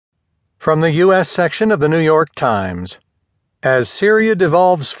From the U.S. section of the New York Times. As Syria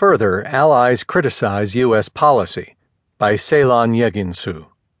devolves further, allies criticize U.S. policy. By Ceylan Yeginsu.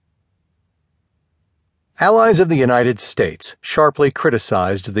 Allies of the United States sharply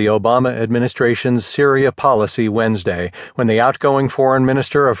criticized the Obama administration's Syria policy Wednesday when the outgoing foreign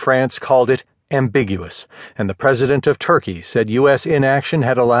minister of France called it ambiguous, and the president of Turkey said U.S. inaction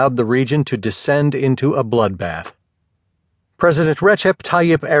had allowed the region to descend into a bloodbath. President Recep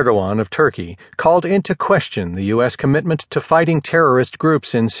Tayyip Erdogan of Turkey called into question the U.S. commitment to fighting terrorist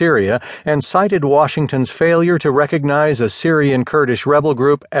groups in Syria and cited Washington's failure to recognize a Syrian Kurdish rebel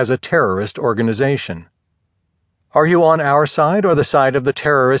group as a terrorist organization. "Are you on our side or the side of the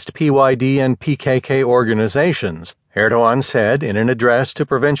terrorist PYD and PKK organizations?" Erdogan said in an address to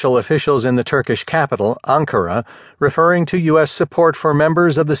provincial officials in the Turkish capital, Ankara, referring to U.S. support for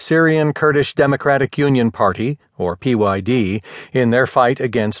members of the Syrian Kurdish Democratic Union Party, or PYD, in their fight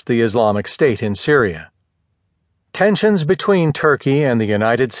against the Islamic State in Syria. Tensions between Turkey and the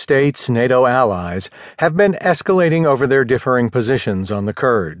United States NATO allies have been escalating over their differing positions on the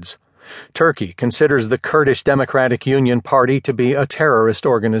Kurds. Turkey considers the Kurdish Democratic Union Party to be a terrorist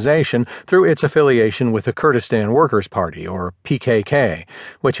organization through its affiliation with the Kurdistan Workers' Party, or PKK,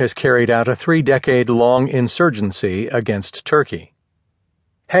 which has carried out a 3-decade-long insurgency against Turkey.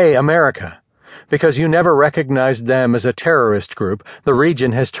 "Hey, America! Because you never recognized them as a terrorist group, the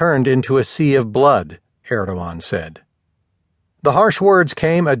region has turned into a sea of blood," Erdogan said. The harsh words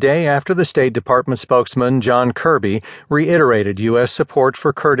came a day after the State Department spokesman John Kirby reiterated U.S. support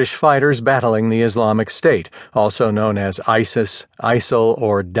for Kurdish fighters battling the Islamic State, also known as ISIS, ISIL,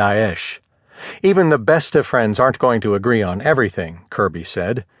 or Daesh. "Even the best of friends aren't going to agree on everything," Kirby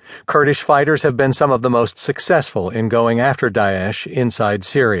said. "Kurdish fighters have been some of the most successful in going after Daesh inside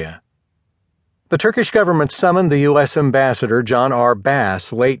Syria." The Turkish government summoned the U.S. ambassador John R.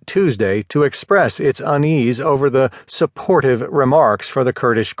 Bass late Tuesday to express its unease over the supportive remarks for the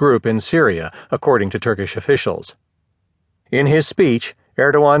Kurdish group in Syria, according to Turkish officials. In his speech,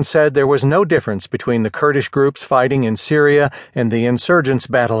 Erdogan said there was no difference between the Kurdish groups fighting in Syria and the insurgents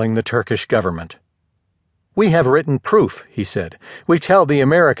battling the Turkish government. "We have written proof," he said. "We tell the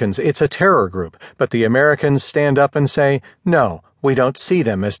Americans it's a terror group, but the Americans stand up and say, no, we don't see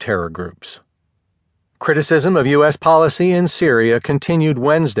them as terror groups." Criticism of U.S. policy in Syria continued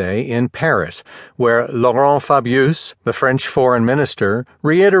Wednesday in Paris, where Laurent Fabius, the French foreign minister,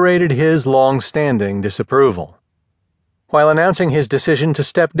 reiterated his long-standing disapproval. While announcing his decision to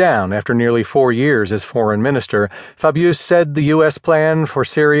step down after nearly 4 years as foreign minister, Fabius said the U.S. plan for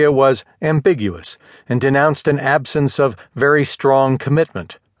Syria was ambiguous and denounced an absence of very strong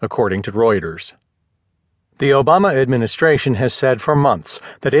commitment, according to Reuters. The Obama administration has said for months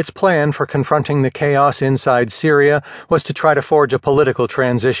that its plan for confronting the chaos inside Syria was to try to forge a political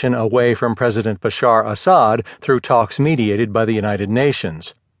transition away from President Bashar Assad through talks mediated by the United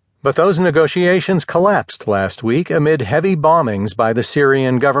Nations. But those negotiations collapsed last week amid heavy bombings by the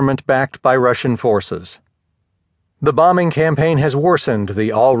Syrian government backed by Russian forces. The bombing campaign has worsened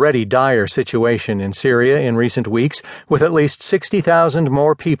the already dire situation in Syria in recent weeks, with at least 60,000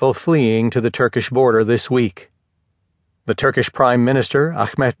 more people fleeing to the Turkish border this week. The Turkish Prime Minister,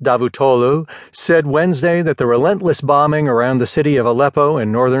 Ahmet Davutoglu, said Wednesday that the relentless bombing around the city of Aleppo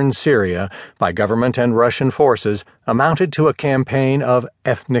in northern Syria by government and Russian forces amounted to a campaign of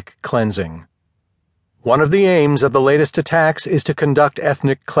ethnic cleansing. "One of the aims of the latest attacks is to conduct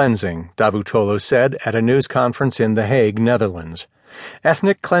ethnic cleansing," Davutoglu said at a news conference in The Hague, Netherlands.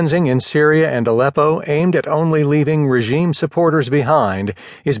 "Ethnic cleansing in Syria and Aleppo, aimed at only leaving regime supporters behind,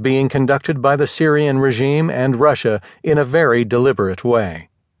 is being conducted by the Syrian regime and Russia in a very deliberate way.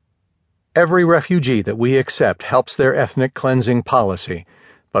 Every refugee that we accept helps their ethnic cleansing policy,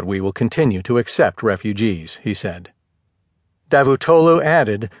 but we will continue to accept refugees," he said. Davutoglu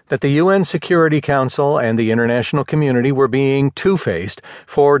added that the UN Security Council and the international community were being two-faced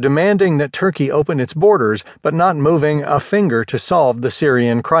for demanding that Turkey open its borders but not moving a finger to solve the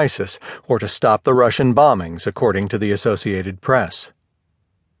Syrian crisis or to stop the Russian bombings, according to the Associated Press.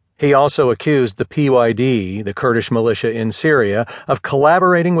 He also accused the PYD, the Kurdish militia in Syria, of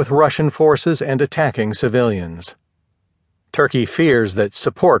collaborating with Russian forces and attacking civilians. Turkey fears that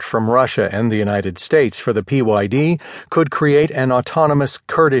support from Russia and the United States for the PYD could create an autonomous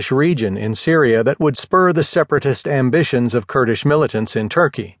Kurdish region in Syria that would spur the separatist ambitions of Kurdish militants in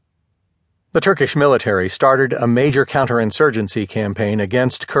Turkey. The Turkish military started a major counterinsurgency campaign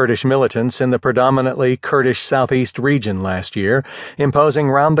against Kurdish militants in the predominantly Kurdish southeast region last year, imposing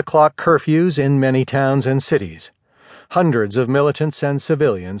round-the-clock curfews in many towns and cities. Hundreds of militants and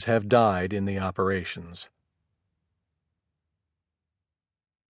civilians have died in the operations.